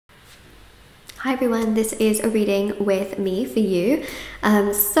Hi everyone, this is a reading with me for you.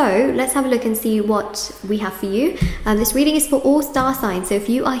 So let's have a look and see what we have for you. This reading is for all star signs. So if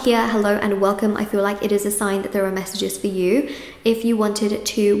you are here, hello and welcome. I feel like it is a sign that there are messages for you. If you wanted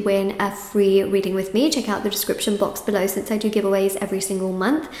to win a free reading with me, check out the description box below since I do giveaways every single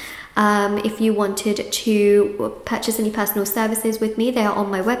month. If you wanted to purchase any personal services with me, they are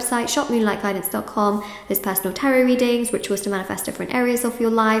on my website, shopmoonlightguidance.com. There's personal tarot readings, rituals to manifest different areas of your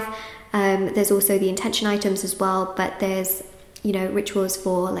life. There's also the intention items as well, but there's, you know, rituals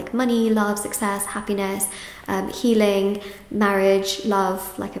for like money, love, success, happiness, healing, marriage,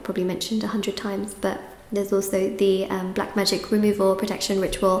 love, like I probably mentioned 100 times, but there's also the black magic removal, protection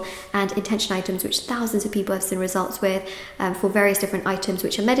ritual, and intention items, which thousands of people have seen results with for various different items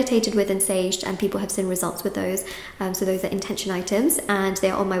which are meditated with and saged, and people have seen results with those. So those are intention items, and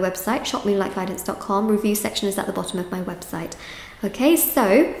they're on my website, shopmoonlightguidance.com. Review section is at the bottom of my website. Okay,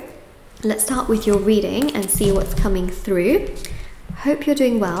 so let's start with your reading and see what's coming through. Hope you're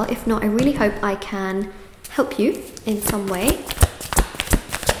doing well. If not, I really hope I can help you in some way.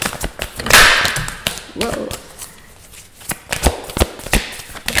 Whoa.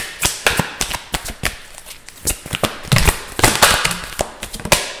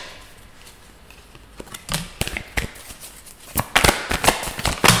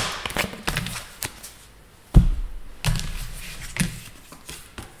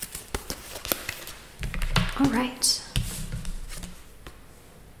 All right.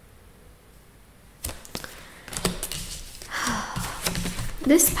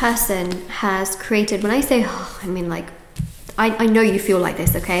 This person has created, when I say, I mean like, I know you feel like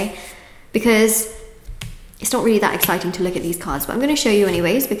this, okay? Because it's not really that exciting to look at these cards, but I'm going to show you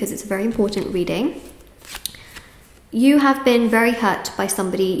anyways because it's a very important reading. You have been very hurt by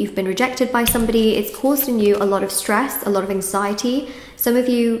somebody, you've been rejected by somebody, it's caused in you a lot of stress, a lot of anxiety. Some of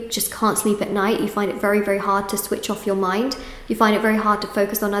you just can't sleep at night, you find it very, very hard to switch off your mind. You find it very hard to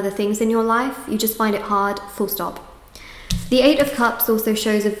focus on other things in your life. You just find it hard, full stop. The Eight of Cups also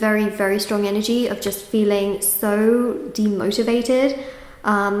shows a very, very strong energy of just feeling so demotivated.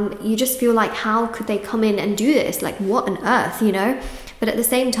 You just feel like, how could they come in and do this? Like, what on earth, you know? But at the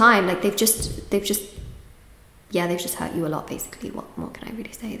same time, like they've just hurt you a lot, basically. What can I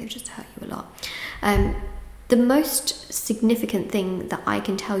really say? They've just hurt you a lot. The most significant thing that I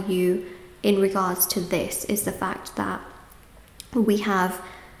can tell you in regards to this is the fact that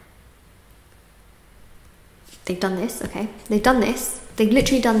they've done this, okay? They've done this. They've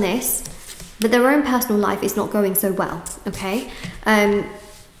literally done this, but their own personal life is not going so well, okay? We're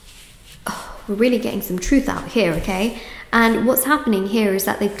really getting some truth out here, okay? And what's happening here is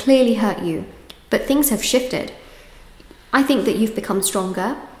that they've clearly hurt you, but things have shifted. I think that you've become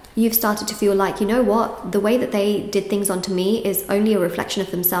stronger. You've started to feel like, you know what, the way that they did things onto me is only a reflection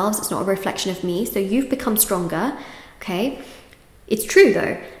of themselves. It's not a reflection of me. So you've become stronger, okay? It's true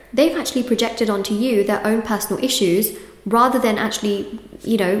though. They've actually projected onto you their own personal issues rather than actually,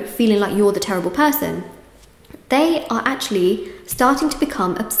 you know, feeling like you're the terrible person. They are actually starting to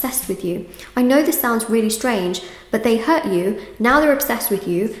become obsessed with you. I know this sounds really strange, but they hurt you. Now they're obsessed with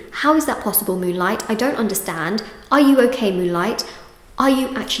you. How is that possible, Moonlight? I don't understand. Are you okay, Moonlight? Are you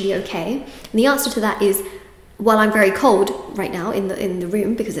actually okay? And the answer to that is, well, I'm very cold right now in the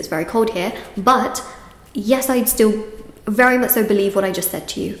room because it's very cold here, but yes, I'd still very much so believe what I just said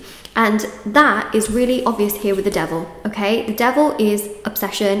to you. And that is really obvious here with the devil, okay? The devil is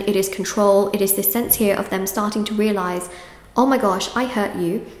obsession, it is control, it is this sense here of them starting to realize, oh my gosh, I hurt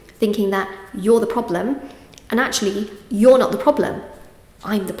you, thinking that you're the problem, and actually, you're not the problem,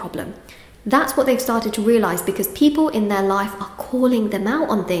 I'm the problem. That's what they've started to realize because people in their life are calling them out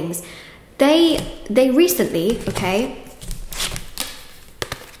on things. They recently, okay,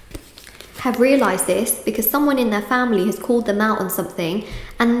 have realized this because someone in their family has called them out on something,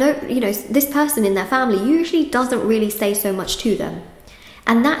 and no, you know, this person in their family usually doesn't really say so much to them,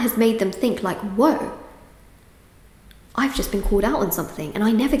 and that has made them think like, whoa, I've just been called out on something and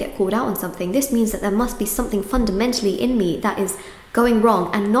I never get called out on something. This means that there must be something fundamentally in me that is going wrong.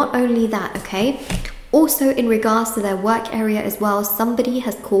 And not only that, okay, also in regards to their work area as well, somebody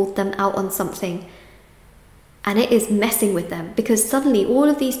has called them out on something. And it is messing with them because suddenly all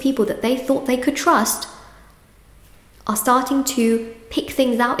of these people that they thought they could trust are starting to pick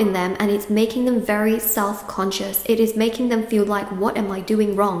things out in them, and it's making them very self-conscious. It is making them feel like, what am I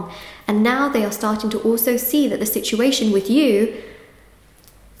doing wrong? And now they are starting to also see that the situation with you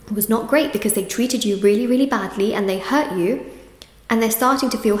was not great because they treated you really, really badly and they hurt you, and they're starting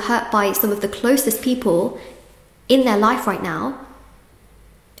to feel hurt by some of the closest people in their life right now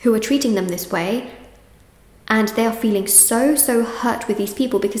who are treating them this way. And they are feeling so hurt with these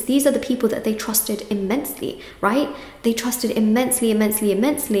people, because these are the people that they trusted immensely, right? They trusted immensely,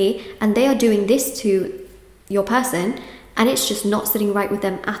 and they are doing this to your person, and it's just not sitting right with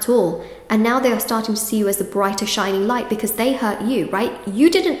them at all. And now they are starting to see you as the brighter shining light, because they hurt you, right? You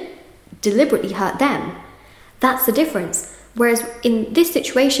didn't deliberately hurt them. That's the difference. Whereas in this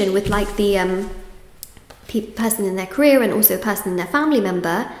situation with like the person in their career and also a person in their family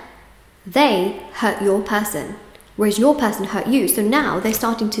member, they hurt your person, whereas your person hurt you. So now they're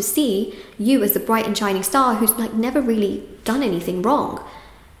starting to see you as the bright and shining star who's like never really done anything wrong.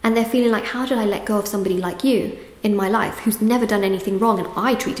 And they're feeling like, how did I let go of somebody like you in my life who's never done anything wrong, and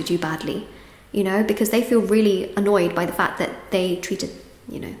I treated you badly, you know, because they feel really annoyed by the fact that they treated,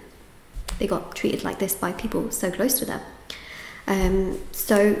 you know, they got treated like this by people so close to them.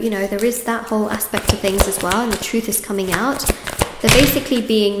 So, you know, there is that whole aspect of things as well, and the truth is coming out. They're basically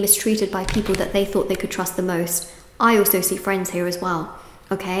being mistreated by people that they thought they could trust the most. I also see friends here as well,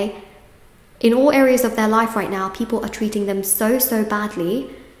 okay? In all areas of their life right now, people are treating them so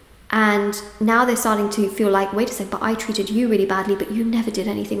badly, and now they're starting to feel like, wait a second, but I treated you really badly, but you never did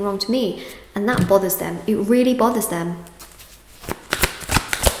anything wrong to me. And that bothers them. It really bothers them.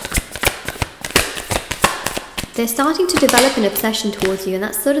 They're starting to develop an obsession towards you, and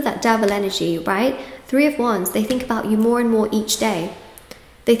that's sort of that devil energy, right? Three of Wands, they think about you more and more each day.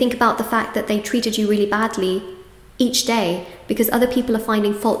 They think about the fact that they treated you really badly each day because other people are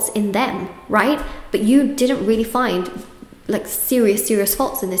finding faults in them, right? But you didn't really find like serious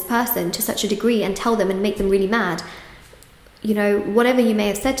faults in this person to such a degree and tell them and make them really mad. You know, whatever you may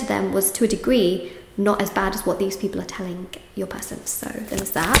have said to them was to a degree not as bad as what these people are telling your person. So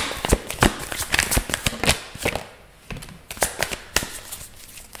there's that.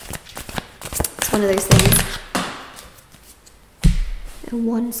 One of those things. A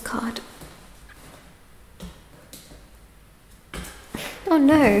Wands card. Oh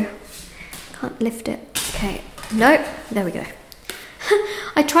no, can't lift it. Okay, no, there we go.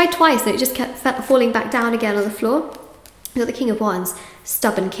 I tried twice and it just kept falling back down again on the floor. You're the King of Wands,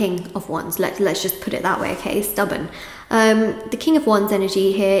 stubborn King of Wands. Let's just put it that way, okay? Stubborn. The King of Wands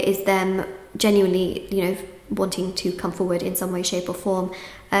energy here is them genuinely, you know, wanting to come forward in some way, shape or form.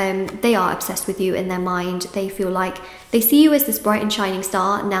 They are obsessed with you in their mind. They feel like they see you as this bright and shining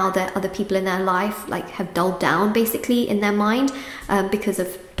star now that other people in their life like have dulled down basically in their mind because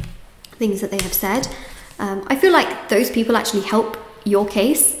of things that they have said. I feel like those people actually help your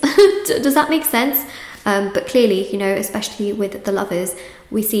case. Does that make sense? But clearly, you know, especially with the lovers,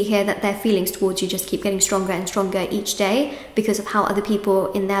 we see here that their feelings towards you just keep getting stronger and stronger each day because of how other people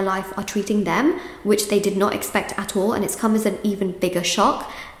in their life are treating them, which they did not expect at all, and it's come as an even bigger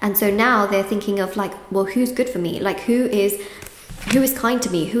shock. And so now they're thinking of like, well, who's good for me? Like, who is kind to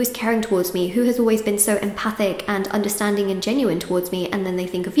me? Who is caring towards me? Who has always been so empathic and understanding and genuine towards me? And then they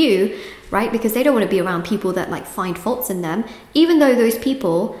think of you, right? Because they don't want to be around people that like find faults in them, even though those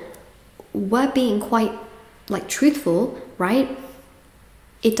people were being quite like truthful, right?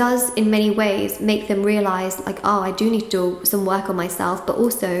 It does in many ways make them realize like, oh, I do need to do some work on myself, but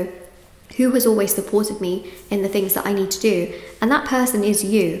also who has always supported me in the things that I need to do, and that person is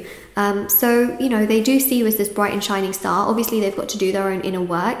you. So, you know, they do see you as this bright and shining star. Obviously they've got to do their own inner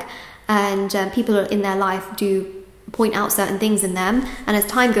work, and people in their life do point out certain things in them, and as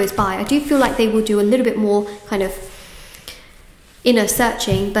time goes by, I do feel like they will do a little bit more kind of inner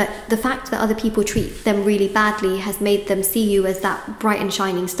searching, but the fact that other people treat them really badly has made them see you as that bright and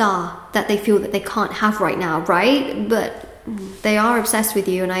shining star that they feel that they can't have right now, right? But they are obsessed with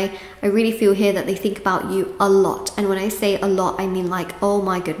you, and I really feel here that they think about you a lot. And when I say a lot, I mean like, oh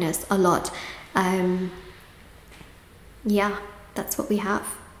my goodness, a lot. Yeah, that's what we have.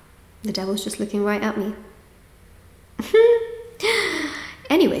 The devil's just looking right at me.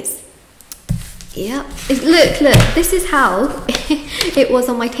 Anyways, yeah, look, this is how it was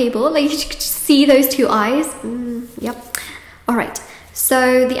on my table. Like, you could see those two eyes. Yep. All right.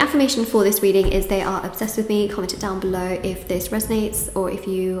 So the affirmation for this reading is they are obsessed with me. Comment it down below if this resonates, or if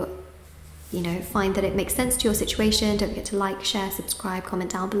you know, find that it makes sense to your situation. Don't forget to like, share, subscribe,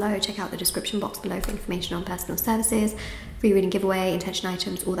 comment down below. Check out the description box below for information on personal services, free reading giveaway, intention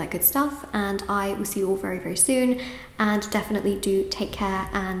items, all that good stuff. And I will see you all very, very soon. And definitely do take care.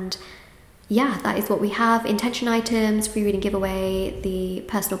 And yeah, that is what we have. Intention items, free reading giveaway, the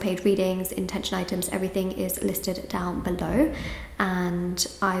personal paid readings, intention items, everything is listed down below. And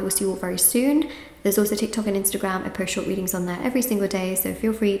I will see you all very soon. There's also TikTok and Instagram. I post short readings on there every single day, so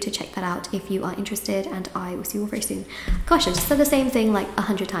feel free to check that out if you are interested, and I will see you all very soon. Gosh, I just said the same thing like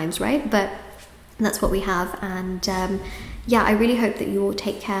 100 times, right? But And that's what we have. And yeah, I really hope that you all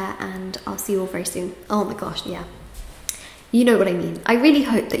take care, and I'll see you all very soon. Oh my gosh, yeah. You know what I mean. I really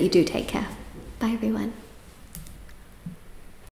hope that you do take care. Bye everyone.